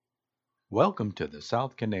Welcome to the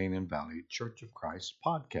South Canadian Valley Church of Christ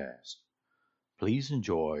podcast. Please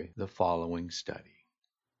enjoy the following study.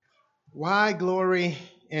 Why glory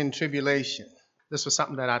in tribulation? This was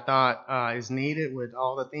something that I thought is needed with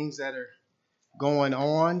all the things that are going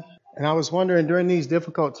on. And I was wondering during these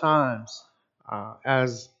difficult times,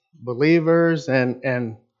 as believers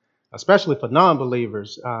and especially for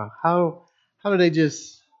non-believers, how do they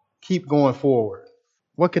just keep going forward?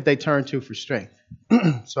 What could they turn to for strength?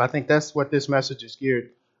 So I think that's what this message is geared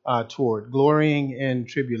toward, glorying in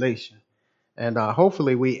tribulation. And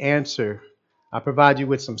hopefully I provide you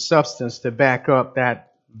with some substance to back up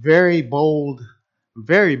that very bold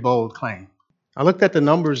claim. I looked at the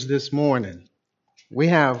numbers this morning. We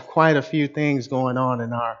have quite a few things going on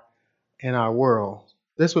in our world.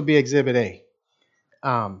 This would be Exhibit A.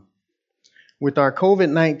 With our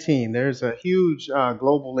COVID-19, there's a huge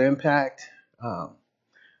global impact.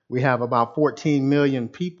 We have about 14 million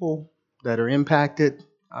people that are impacted,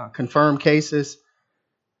 confirmed cases,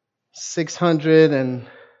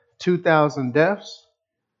 602,000 deaths,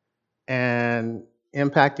 and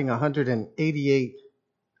impacting 188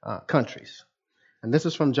 countries. And this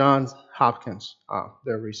is from Johns Hopkins,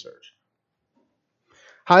 their research.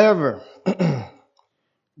 However,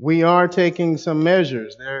 we are taking some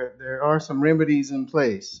measures. There are some remedies in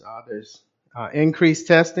place. There's increased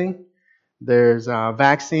testing. There's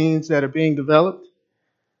vaccines that are being developed.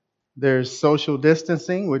 There's social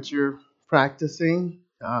distancing, which you're practicing.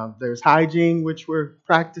 There's hygiene, which we're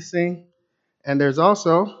practicing. And there's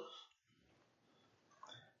also,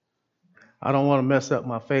 I don't want to mess up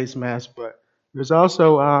my face mask, but there's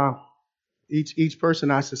also each person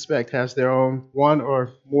I suspect has their own one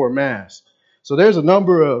or more masks. So there's a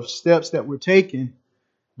number of steps that we're taking,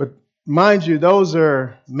 but mind you, those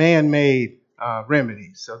are man-made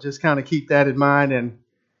remedies. So just kind of keep that in mind, and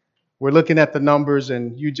we're looking at the numbers,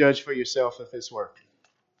 and you judge for yourself if it's working.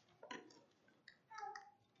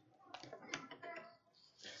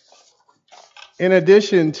 In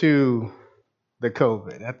addition to the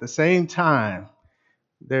COVID, at the same time,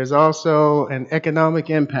 there's also an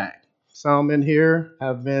economic impact. Some in here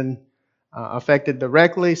have been affected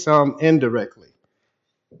directly, some indirectly.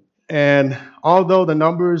 And although the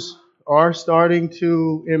numbers are starting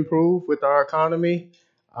to improve with our economy,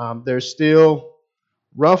 there's still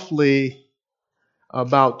roughly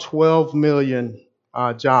about 12 million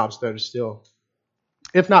jobs that are still,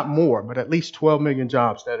 if not more, but at least 12 million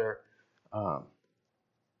jobs that are,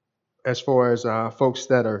 as far as folks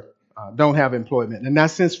that are don't have employment. And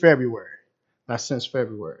that's since February.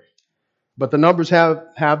 But the numbers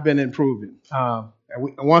have been improving.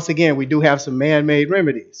 Once again, we do have some man-made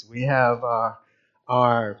remedies. We have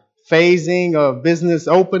our phasing of business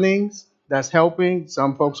openings that's helping.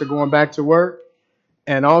 Some folks are going back to work.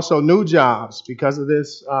 And also new jobs because of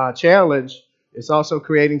this challenge. It's also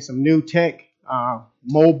creating some new tech,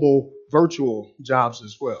 mobile, virtual jobs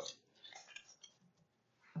as well.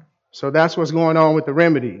 So that's what's going on with the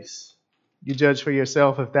remedies. You judge for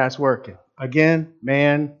yourself if that's working. Again,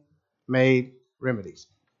 man-made remedies.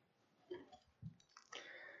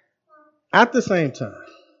 At the same time,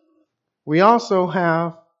 we also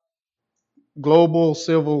have global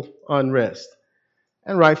civil unrest,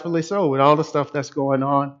 and rightfully so with all the stuff that's going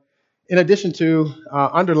on, in addition to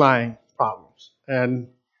underlying problems. And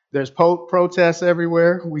there's protests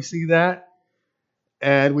everywhere. We see that.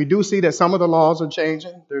 And we do see that some of the laws are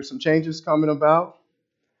changing. There's some changes coming about.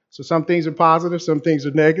 So some things are positive, some things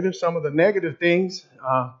are negative. Some of the negative things,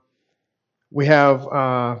 we have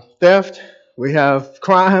theft, we have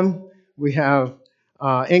crime, we have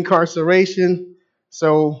incarceration.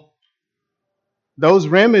 So those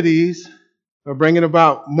remedies are bringing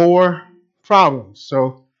about more problems.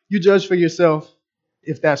 So you judge for yourself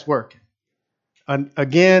if that's working.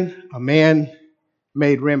 Again, a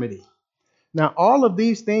man-made remedy. Now, all of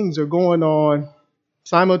these things are going on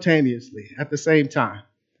simultaneously at the same time,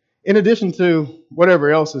 in addition to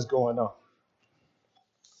whatever else is going on.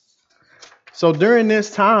 So during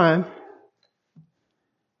this time,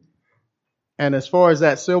 and as far as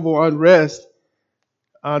that civil unrest,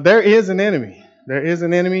 there is an enemy.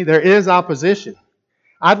 There is opposition.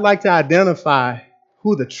 I'd like to identify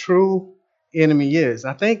who the true enemy is.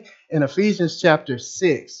 I think in Ephesians chapter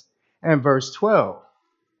 6 and verse 12.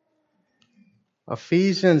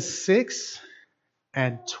 Ephesians 6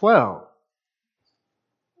 and 12.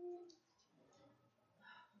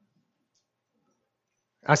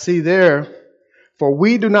 I see there, for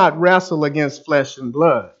we do not wrestle against flesh and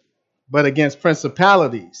blood, but against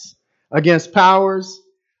principalities, against powers,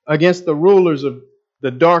 against the rulers of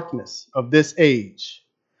the darkness of this age,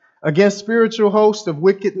 against spiritual hosts of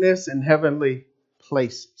wickedness in heavenly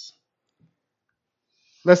places.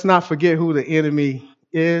 let's not forget who the enemy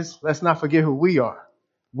is. Let's not forget who we are.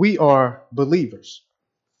 We are believers.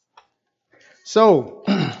 So,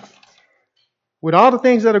 with all the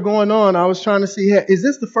things that are going on, I was trying to see, is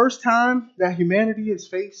this the first time that humanity has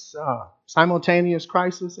faced simultaneous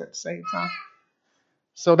crisis at the same time?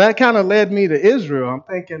 So that kind of led me to Israel. I'm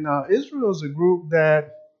thinking Israel is a group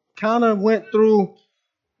that kind of went through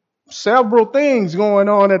several things going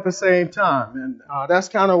on at the same time. And that's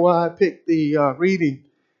kind of why I picked the reading,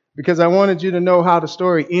 because I wanted you to know how the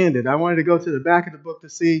story ended. I wanted to go to the back of the book to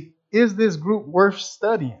see, is this group worth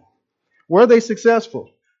studying? Were they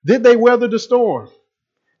successful? Did they weather the storm?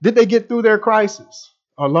 Did they get through their crisis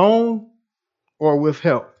alone or with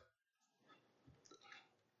help?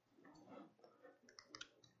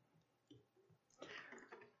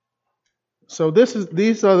 So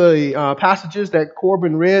these are the passages that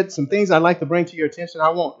Corbin read. Some things I'd like to bring to your attention. I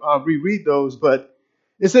won't reread those, but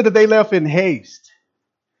it said that they left in haste.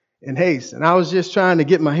 In haste. And I was just trying to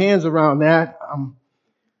get my hands around that.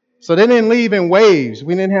 So they didn't leave in waves.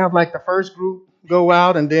 We didn't have like the first group go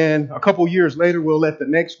out and then a couple years later we'll let the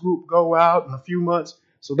next group go out in a few months.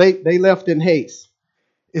 So they left in haste.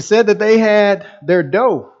 It said that they had their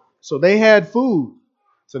dough. So they had food.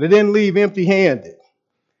 So they didn't leave empty-handed.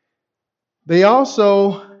 They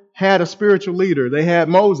also had a spiritual leader. They had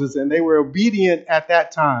Moses, and they were obedient at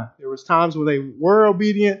that time. There was times when they were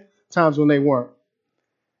obedient, times when they weren't.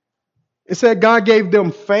 It said God gave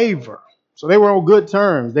them favor. So they were on good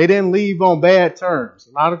terms. They didn't leave on bad terms.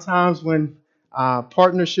 A lot of times when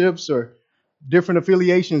partnerships or different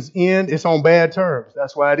affiliations end, it's on bad terms.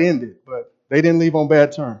 That's why it ended. But they didn't leave on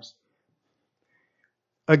bad terms.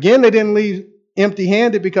 Again, they didn't leave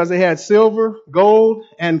empty-handed because they had silver, gold,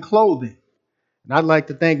 and clothing. And I'd like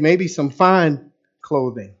to think maybe some fine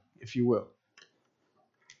clothing, if you will.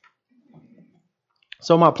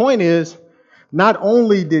 So my point is, not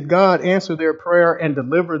only did God answer their prayer and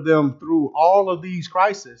deliver them through all of these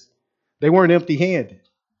crises, they weren't empty-handed.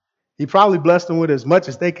 He probably blessed them with as much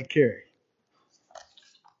as they could carry.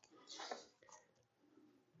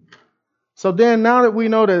 So then now that we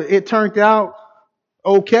know that it turned out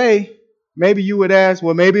okay, maybe you would ask,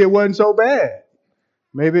 well, maybe it wasn't so bad.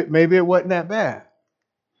 Maybe it wasn't that bad.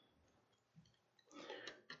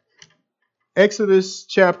 Exodus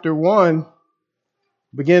chapter 1,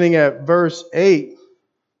 beginning at verse 8,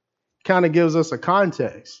 kind of gives us a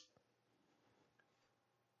context.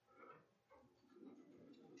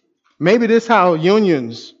 Maybe this is how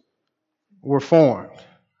unions were formed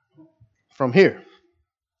from here.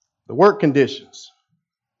 The work conditions.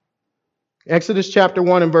 Exodus chapter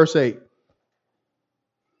 1 and verse 8.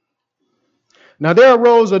 Now there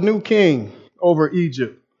arose a new king over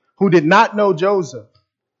Egypt who did not know Joseph.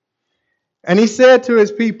 And he said to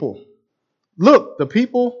his people, look, the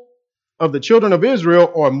people of the children of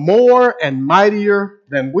Israel are more and mightier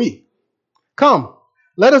than we. Come,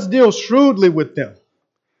 let us deal shrewdly with them,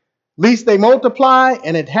 lest they multiply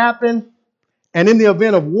and it happen, and in the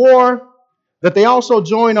event of war, that they also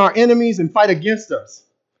join our enemies and fight against us,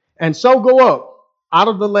 and so go up out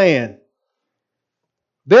of the land.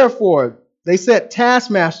 Therefore, they set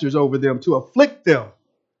taskmasters over them to afflict them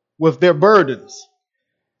with their burdens.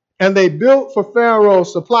 And they built for Pharaoh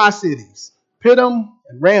supply cities, Pithom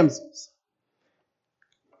and Ramses.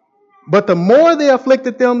 But the more they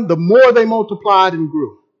afflicted them, the more they multiplied and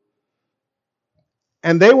grew.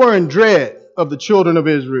 And they were in dread of the children of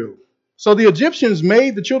Israel. So the Egyptians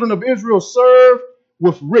made the children of Israel serve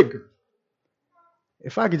with rigor.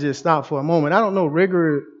 If I could just stop for a moment, I don't know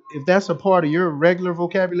rigor, if that's a part of your regular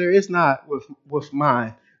vocabulary. It's not with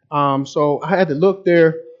mine. So I had to look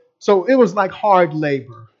there. So it was like hard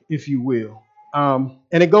labor, if you will. And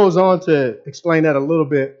it goes on to explain that a little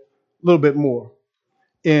bit more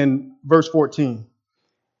in verse 14.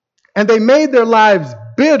 And they made their lives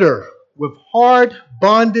bitter with hard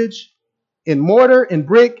bondage in mortar and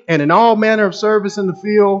brick and in all manner of service in the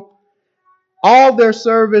field. All their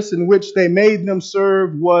service in which they made them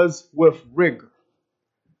serve was with rigor.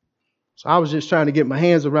 So I was just trying to get my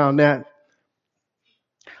hands around that.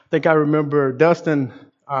 I think I remember Dustin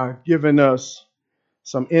giving us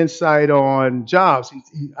some insight on jobs.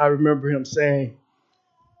 I remember him saying,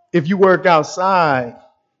 if you work outside,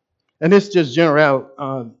 and it's just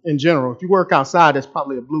in general, if you work outside, that's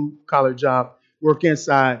probably a blue collar job. Work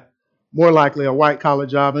inside, more likely a white collar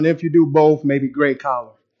job. And if you do both, maybe gray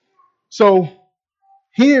collar. So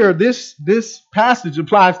here, this passage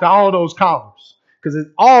applies to all those collars because it's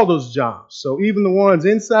all those jobs. So even the ones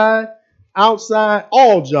inside, outside,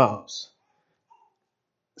 all jobs.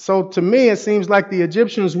 So to me, it seems like the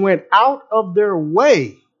Egyptians went out of their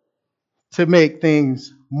way to make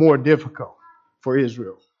things more difficult for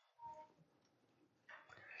Israel.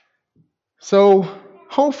 So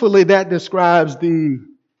hopefully that describes the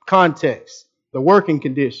context, the working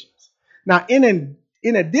conditions. Now, in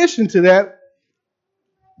addition to that,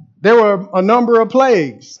 there were a number of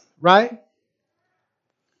plagues, right?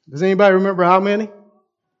 Does anybody remember how many?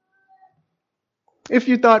 If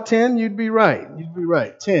you thought 10, you'd be right. You'd be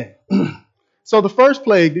right. 10. So the first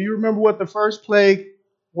plague, do you remember what the first plague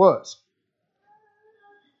was?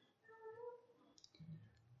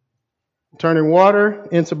 Turning water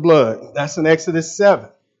into blood. That's in Exodus 7.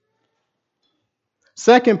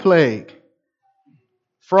 Second plague,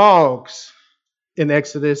 frogs in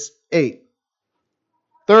Exodus 8.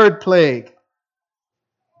 Third plague,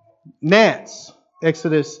 gnats,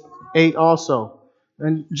 Exodus 8 also.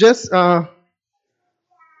 And just, let's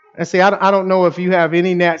see, I don't know if you have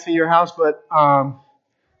any gnats in your house, but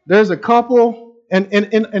there's a couple,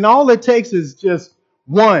 and all it takes is just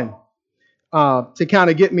one to kind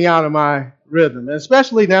of get me out of my rhythm. And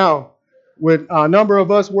especially now with a number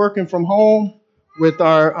of us working from home with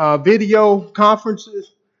our video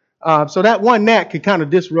conferences. So that one gnat could kind of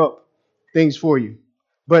disrupt things for you.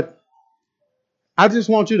 But I just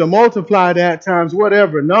want you to multiply that times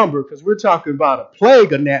whatever number, because we're talking about a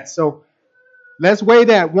plague of gnats. So let's weigh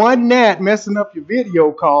that one gnat messing up your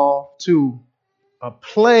video call to a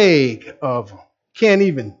plague of them. Can't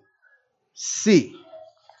even see.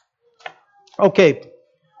 Okay,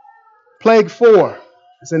 plague 4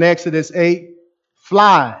 is in Exodus 8.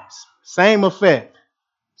 Flies, same effect.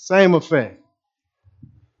 Same effect.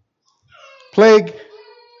 Plague,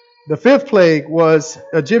 the fifth plague was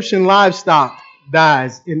Egyptian livestock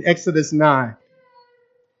dies in Exodus 9.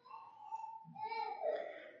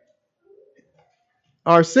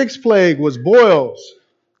 Our sixth plague was boils.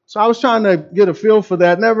 So I was trying to get a feel for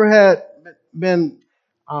that. Never had been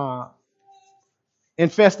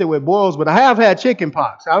infested with boils, but I have had chicken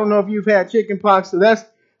pox. I don't know if you've had chicken pox, so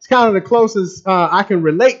it's kind of the closest I can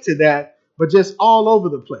relate to that, but just all over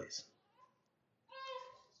the place.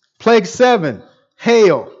 Plague 7,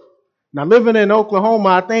 hail. Now, living in Oklahoma,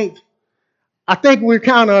 I think we're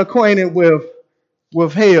kind of acquainted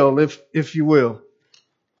with hail, if you will.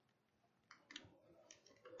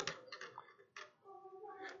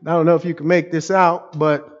 I don't know if you can make this out,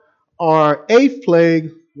 but our eighth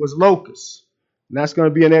plague was locusts, and that's going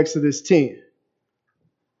to be in Exodus 10.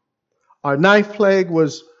 Our ninth plague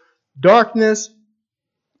was darkness,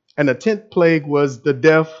 and the 10th plague was the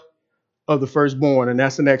death of the firstborn, and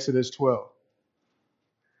that's in Exodus 12.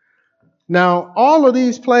 Now, all of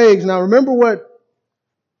these plagues, now remember what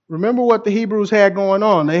the Hebrews had going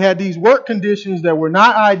on. They had these work conditions that were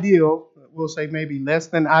not ideal. We'll say maybe less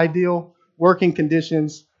than ideal working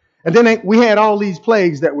conditions. And then we had all these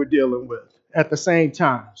plagues that we're dealing with at the same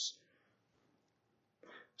times.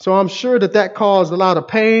 So I'm sure that caused a lot of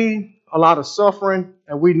pain, a lot of suffering,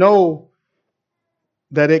 and we know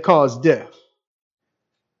that it caused death.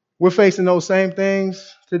 We're facing those same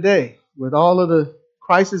things today with all of the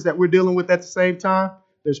crises that we're dealing with at the same time.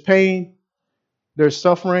 There's pain, there's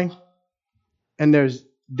suffering, and there's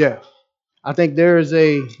death. I think there is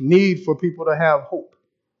a need for people to have hope.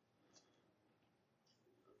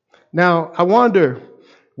 Now, I wonder,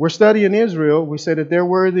 we're studying Israel. We say that they're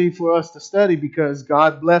worthy for us to study because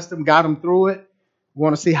God blessed them, got them through it. We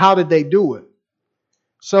want to see how did they do it.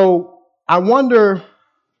 So I wonder,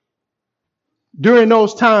 during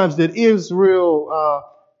those times, did Israel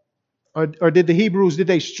or did the Hebrews, did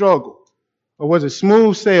they struggle? Or was it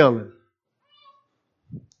smooth sailing?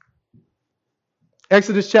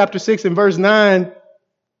 Exodus chapter 6 and verse 9,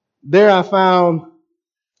 there I found,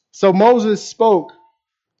 so Moses spoke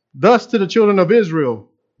thus to the children of Israel,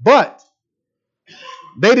 but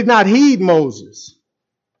they did not heed Moses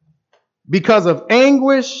because of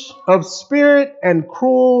anguish of spirit and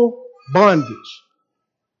cruel bondage.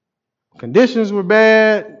 Conditions were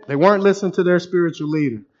bad. They weren't listening to their spiritual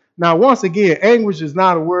leader. Now, once again, anguish is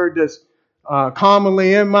not a word that's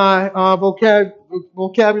commonly in my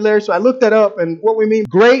vocabulary. So I looked that up, and what we mean,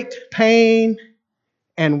 great pain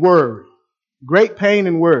and worry. Great pain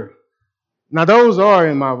and worry. Now, those are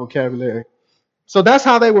in my vocabulary. So that's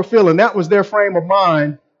how they were feeling. That was their frame of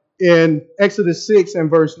mind in Exodus 6 and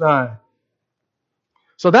verse 9.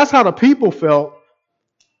 So that's how the people felt.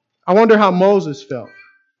 I wonder how Moses felt.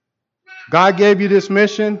 God gave you this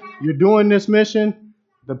mission. You're doing this mission.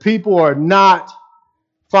 The people are not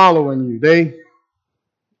following you.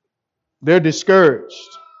 They're discouraged.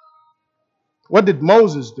 What did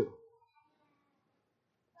Moses do?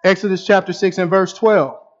 Exodus chapter 6 and verse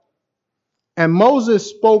 12. And Moses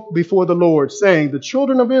spoke before the Lord, saying, the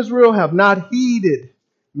children of Israel have not heeded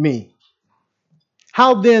me.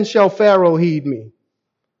 How then shall Pharaoh heed me?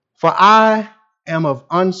 For I am of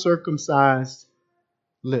uncircumcised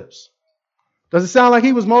lips. Does it sound like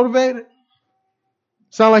he was motivated?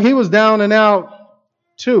 Sound like he was down and out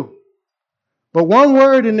too. But one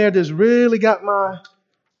word in there that's really got my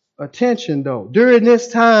attention though. During this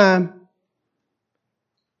time,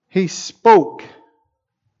 he spoke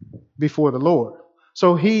before the Lord.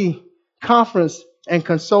 So he conferenced and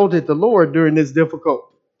consulted the Lord during this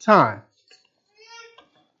difficult time.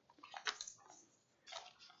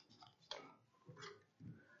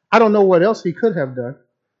 I don't know what else he could have done,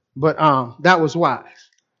 but that was wise.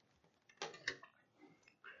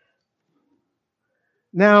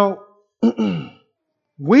 Now,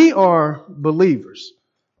 we are believers,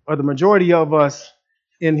 or the majority of us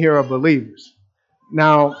in here are believers.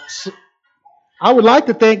 Now, I would like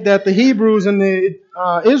to think that the Hebrews and the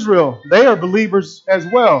Israel, they are believers as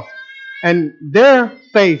well. And their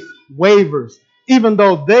faith wavers, even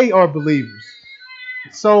though they are believers.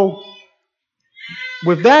 So,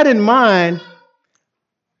 with that in mind,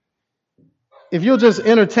 if you'll just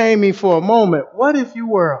entertain me for a moment, what if you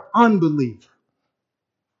were an unbeliever?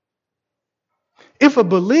 If a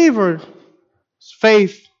believer's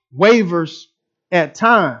faith wavers at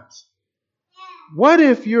times, what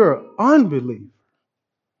if you're an unbeliever?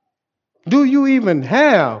 Do you even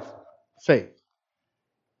have faith?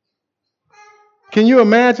 Can you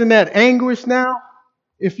imagine that anguish now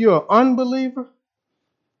if you're an unbeliever?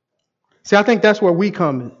 See, I think that's where we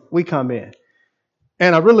come in.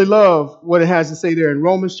 And I really love what it has to say there in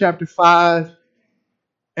Romans chapter 5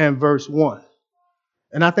 and verse 1.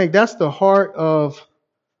 And I think that's the heart of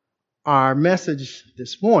our message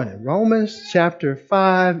this morning. Romans chapter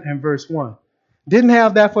 5 and verse 1. Didn't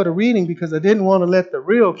have that for the reading because I didn't want to let the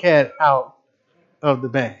real cat out of the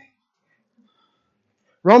bag.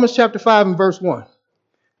 Romans chapter 5 and verse 1.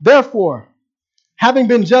 Therefore, having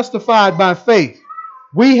been justified by faith,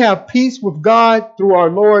 we have peace with God through our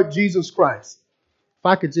Lord Jesus Christ. If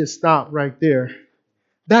I could just stop right there.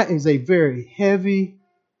 That is a very heavy,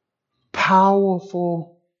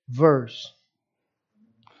 powerful verse.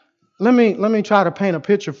 Let me try to paint a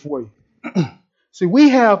picture for you. See, we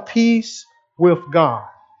have peace with God.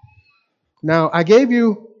 Now, I gave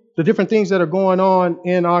you the different things that are going on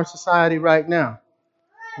in our society right now.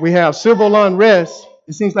 We have civil unrest.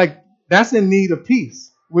 It seems like that's in need of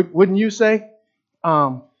peace. Wouldn't you say?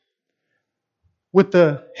 With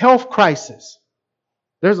the health crisis,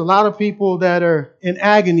 there's a lot of people that are in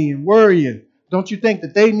agony and worrying. Don't you think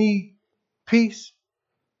that they need peace?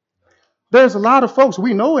 There's a lot of folks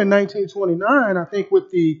we know in 1929, I think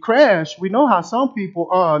with the crash, we know how some people,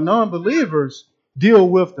 non-believers, deal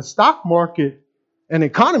with the stock market and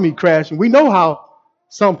economy crash. And we know how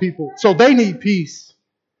some people, so they need peace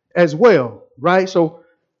as well, right? So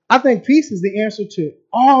I think peace is the answer to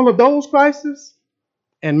all of those crises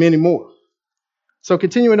and many more. So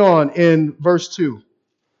continuing on in verse 2.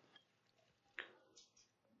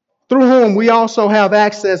 Through whom we also have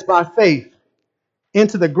access by faith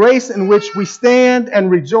into the grace in which we stand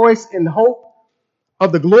and rejoice in hope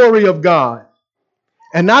of the glory of God.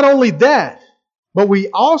 And not only that, but we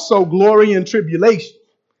also glory in tribulation.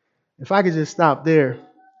 If I could just stop there.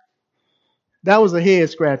 That was a head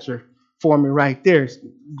scratcher for me right there.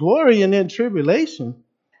 Glorying in tribulation.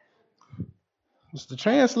 Is the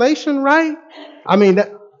translation right? I mean,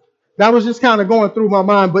 that was just kind of going through my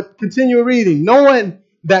mind, but continue reading. Knowing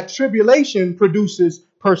that tribulation produces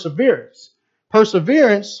perseverance.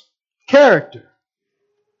 Perseverance, character.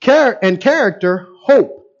 And character,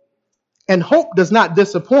 hope. And hope does not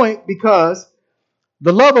disappoint because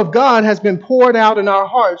the love of God has been poured out in our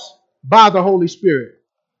hearts by the Holy Spirit,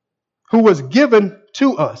 who was given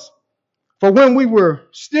to us. For when we were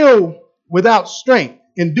still without strength,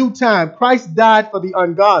 in due time, Christ died for the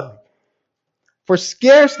ungodly. For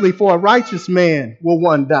scarcely for a righteous man will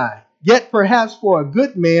one die. Yet perhaps for a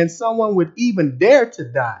good man, someone would even dare to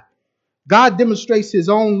die. God demonstrates his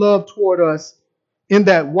own love toward us in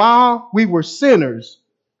that while we were sinners,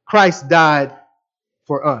 Christ died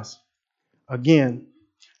for us. Again,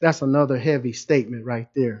 that's another heavy statement right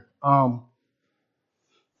there.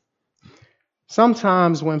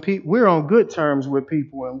 Sometimes when we're on good terms with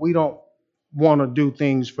people and we don't want to do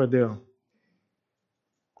things for them.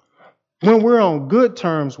 When we're on good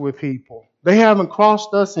terms with people, they haven't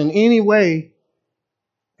crossed us in any way,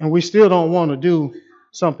 and we still don't want to do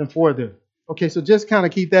something for them. Okay, so just kind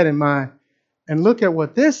of keep that in mind and look at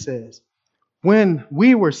what this says. When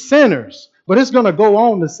we were sinners, but it's going to go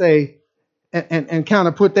on to say, and kind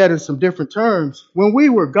of put that in some different terms, when we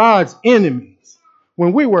were God's enemies,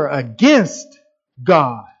 when we were against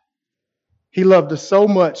God, He loved us so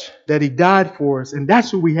much that he died for us, and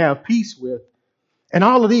that's who we have peace with. And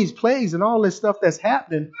all of these plagues and all this stuff that's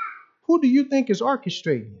happening, who do you think is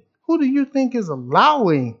orchestrating it? Who do you think is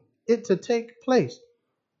allowing it to take place?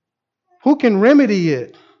 Who can remedy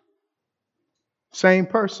it? Same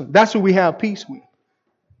person. That's who we have peace with.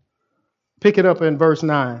 Pick it up in verse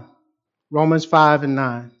 9. Romans 5 and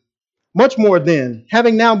 9. Much more then,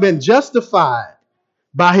 having now been justified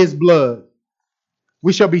by his blood,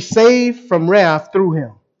 we shall be saved from wrath through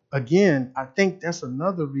him. Again, I think that's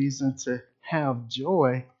another reason to have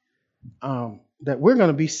joy, that we're going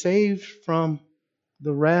to be saved from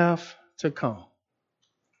the wrath to come.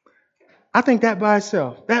 I think that by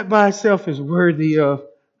itself is worthy of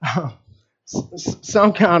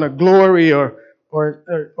some kind of glory or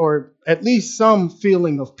at least some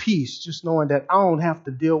feeling of peace, just knowing that I don't have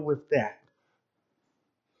to deal with that.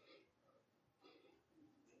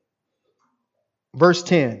 Verse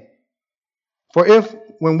 10. For if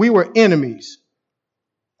when we were enemies,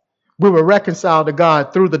 we were reconciled to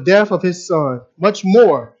God through the death of his Son, much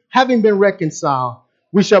more, having been reconciled,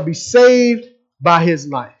 we shall be saved by his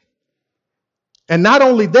life. And not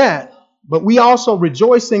only that, but we also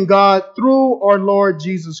rejoice in God through our Lord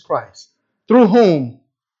Jesus Christ, through whom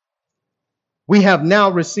we have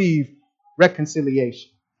now received reconciliation.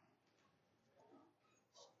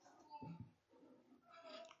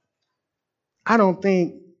 I don't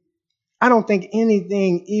think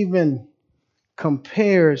anything even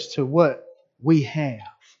compares to what we have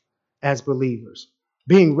as believers,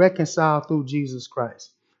 being reconciled through Jesus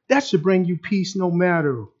Christ. That should bring you peace no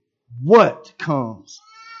matter what comes.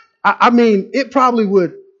 I mean, it probably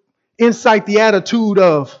would incite the attitude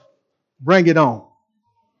of bring it on.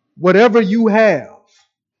 Whatever you have,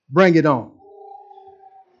 bring it on.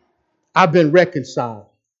 I've been reconciled.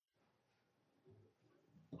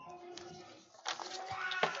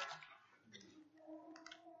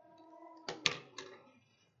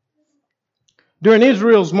 During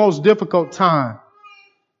Israel's most difficult time,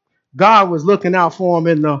 God was looking out for him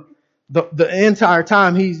in the entire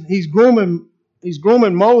time. He's grooming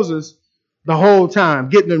Moses the whole time,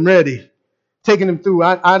 getting him ready, taking him through,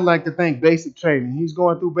 I'd like to think, basic training. He's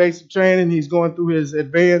going through basic training. He's going through his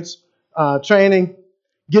advanced training,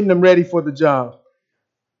 getting him ready for the job.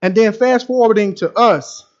 And then fast forwarding to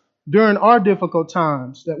us during our difficult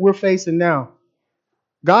times that we're facing now,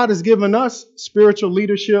 God has given us spiritual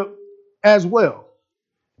leadership as well.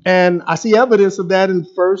 And I see evidence of that in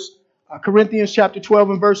 1 Corinthians chapter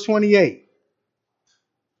 12 and verse 28.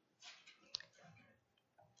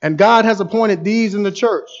 And God has appointed these in the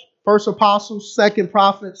church: first apostles, second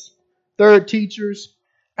prophets, third teachers,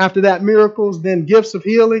 after that miracles, then gifts of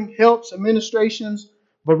healing, helps, administrations,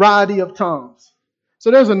 variety of tongues.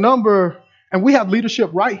 So there's a number, and we have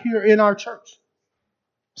leadership right here in our church.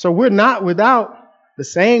 So we're not without the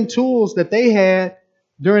same tools that they had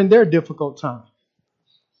during their difficult time.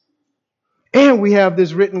 And we have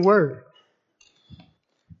this written word.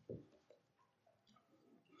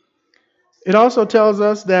 It also tells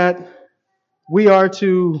us that we are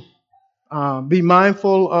to be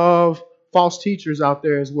mindful of false teachers out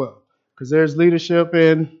there as well, because there's leadership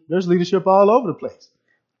all over the place.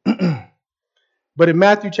 But in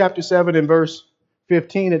Matthew chapter 7 and verse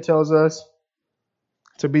 15, it tells us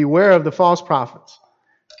to beware of the false prophets.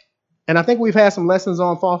 And I think we've had some lessons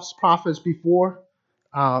on false prophets before.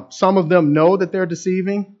 Some of them know that they're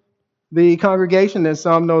deceiving the congregation, and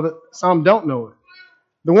some don't know it.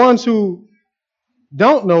 The ones who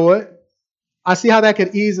don't know it, I see how that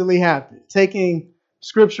could easily happen. Taking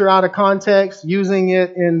scripture out of context, using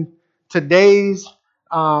it in today's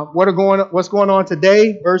what's going on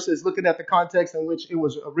today versus looking at the context in which it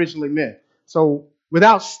was originally meant. So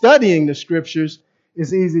without studying the scriptures,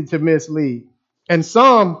 it's easy to mislead. And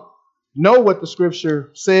some know what the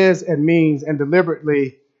scripture says and means and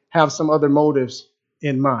deliberately have some other motives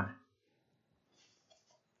in mind.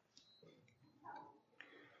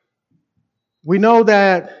 We know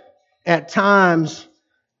that at times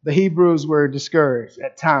the Hebrews were discouraged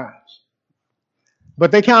at times,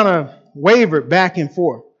 but they kind of wavered back and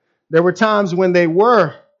forth. There were times when they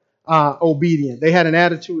were obedient. They had an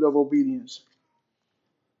attitude of obedience.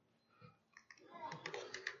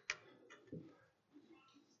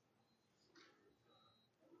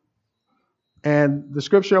 And the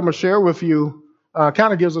scripture I'm going to share with you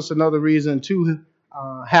kind of gives us another reason to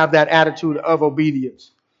have that attitude of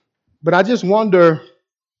obedience. But I just wonder,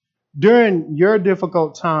 during your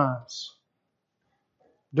difficult times,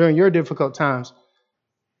 do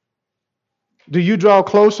you draw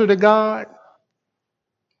closer to God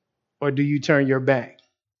or do you turn your back?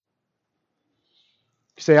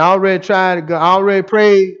 You say, I already tried to go, I already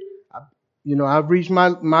prayed, I've reached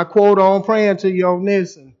my quota on praying to you on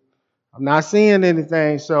this, and I'm not seeing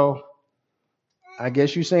anything. So I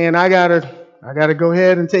guess you're saying I gotta go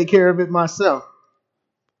ahead and take care of it myself.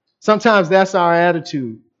 Sometimes that's our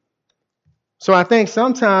attitude. So I think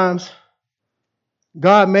sometimes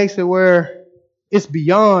God makes it where it's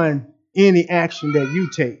beyond any action that you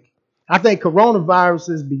take. I think coronavirus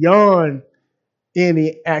is beyond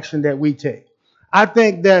any action that we take. I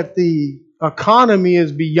think that the economy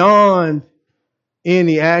is beyond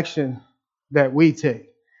any action that we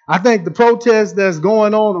take. I think the protests that's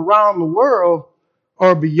going on around the world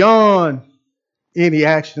are beyond any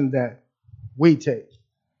action that we take.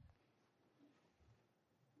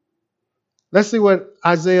 Let's see what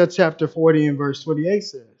Isaiah chapter 40 and verse 28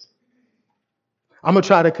 says. I'm going to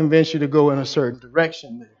try to convince you to go in a certain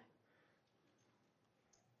direction there.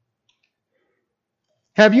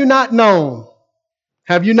 Have you not known?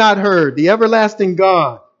 Have you not heard? The everlasting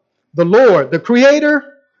God, the Lord, the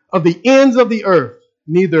creator of the ends of the earth,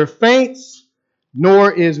 neither faints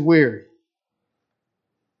nor is weary.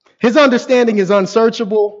 His understanding is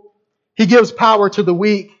unsearchable. He gives power to the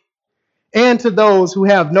weak, and to those who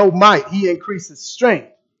have no might, he increases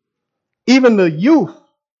strength. Even the youth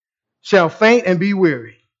shall faint and be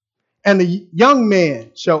weary, and the young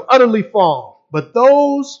man shall utterly fall. But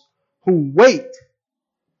those who wait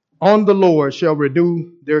on the Lord shall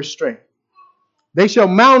renew their strength. They shall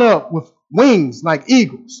mount up with wings like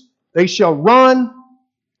eagles. They shall run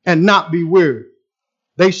and not be weary.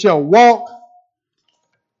 They shall walk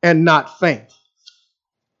and not faint.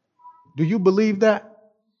 Do you believe that?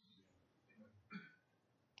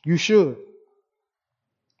 You should.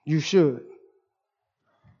 You should.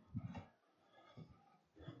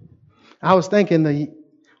 I was thinking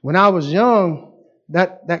when I was young,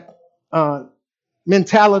 that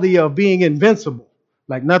mentality of being invincible,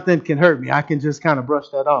 like nothing can hurt me. I can just kind of brush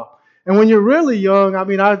that off. And when you're really young,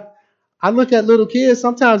 I look at little kids.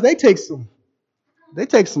 Sometimes they take some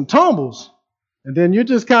tumbles, and then you're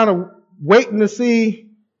just kind of waiting to see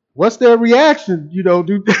what's their reaction.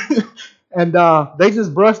 And they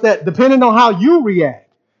just brush that. Depending on how you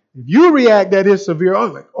react, if you react that is severe,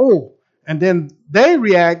 I'm like, oh. And then they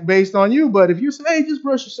react based on you. But if you say, hey, just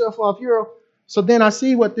brush yourself off, so then I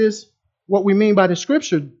see what we mean by the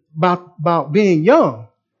scripture about being young.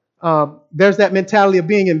 There's that mentality of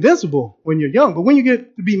being invincible when you're young. But when you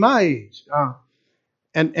get to be my age,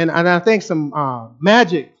 and I think some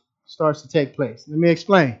magic starts to take place. Let me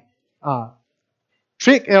explain.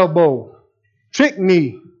 Trick elbow, trick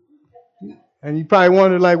knee. And you probably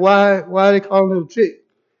wonder, like, why are they calling it a trick?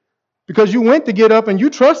 Because you went to get up and you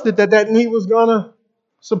trusted that knee was gonna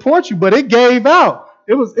support you, but it gave out.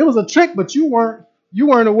 It was a trick, but you weren't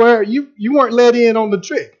aware. You weren't let in on the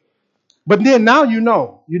trick. But then now you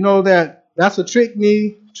know that's a trick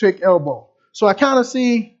knee, trick elbow. So I kind of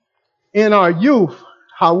see in our youth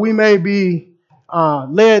how we may be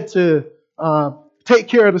led to take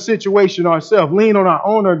care of the situation ourselves, lean on our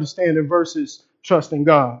own understanding versus trusting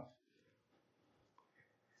God.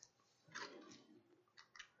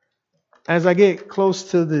 As I get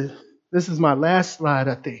close to this is my last slide,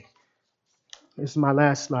 I think. This is my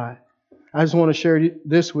last slide. I just want to share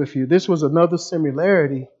this with you. This was another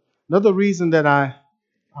similarity, another reason that I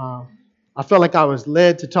felt like I was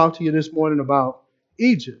led to talk to you this morning about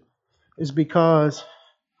Egypt is because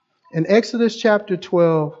in Exodus chapter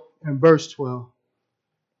 12 and verse 12,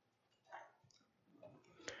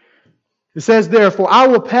 it says, therefore, I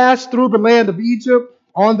will pass through the land of Egypt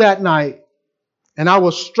on that night, and I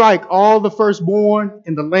will strike all the firstborn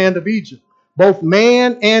in the land of Egypt, both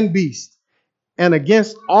man and beast. And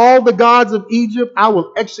against all the gods of Egypt I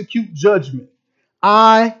will execute judgment.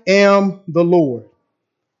 I am the Lord.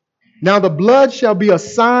 Now the blood shall be a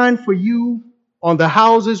sign for you on the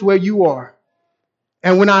houses where you are.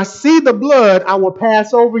 And when I see the blood, I will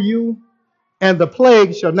pass over you, and the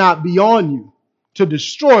plague shall not be on you to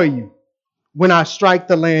destroy you when I strike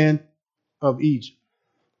the land of Egypt.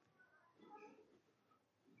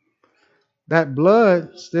 That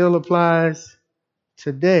blood still applies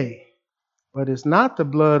today, but it's not the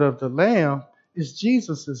blood of the Lamb. It's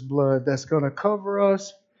Jesus' blood that's going to cover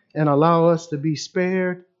us and allow us to be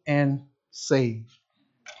spared and saved.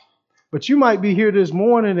 But you might be here this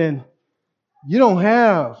morning and you don't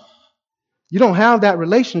have that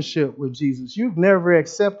relationship with Jesus. You've never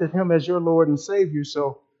accepted him as your Lord and Savior.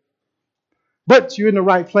 But you're in the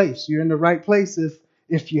right place. You're in the right place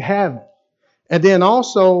if you haven't. And then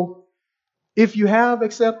also, if you have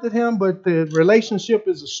accepted him, but the relationship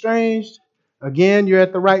is estranged, again, you're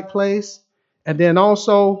at the right place. And then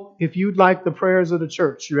also, if you'd like the prayers of the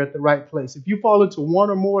church, you're at the right place. If you fall into one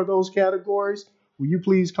or more of those categories, Will you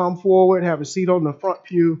please come forward, have a seat on the front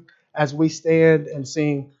pew as we stand and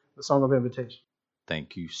sing the song of invitation?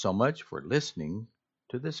 Thank you so much for listening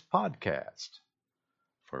to this podcast.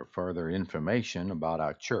 For further information about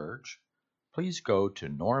our church, please go to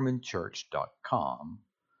normanchurch.com,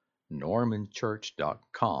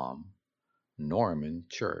 normanchurch.com,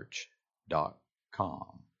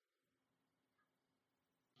 normanchurch.com.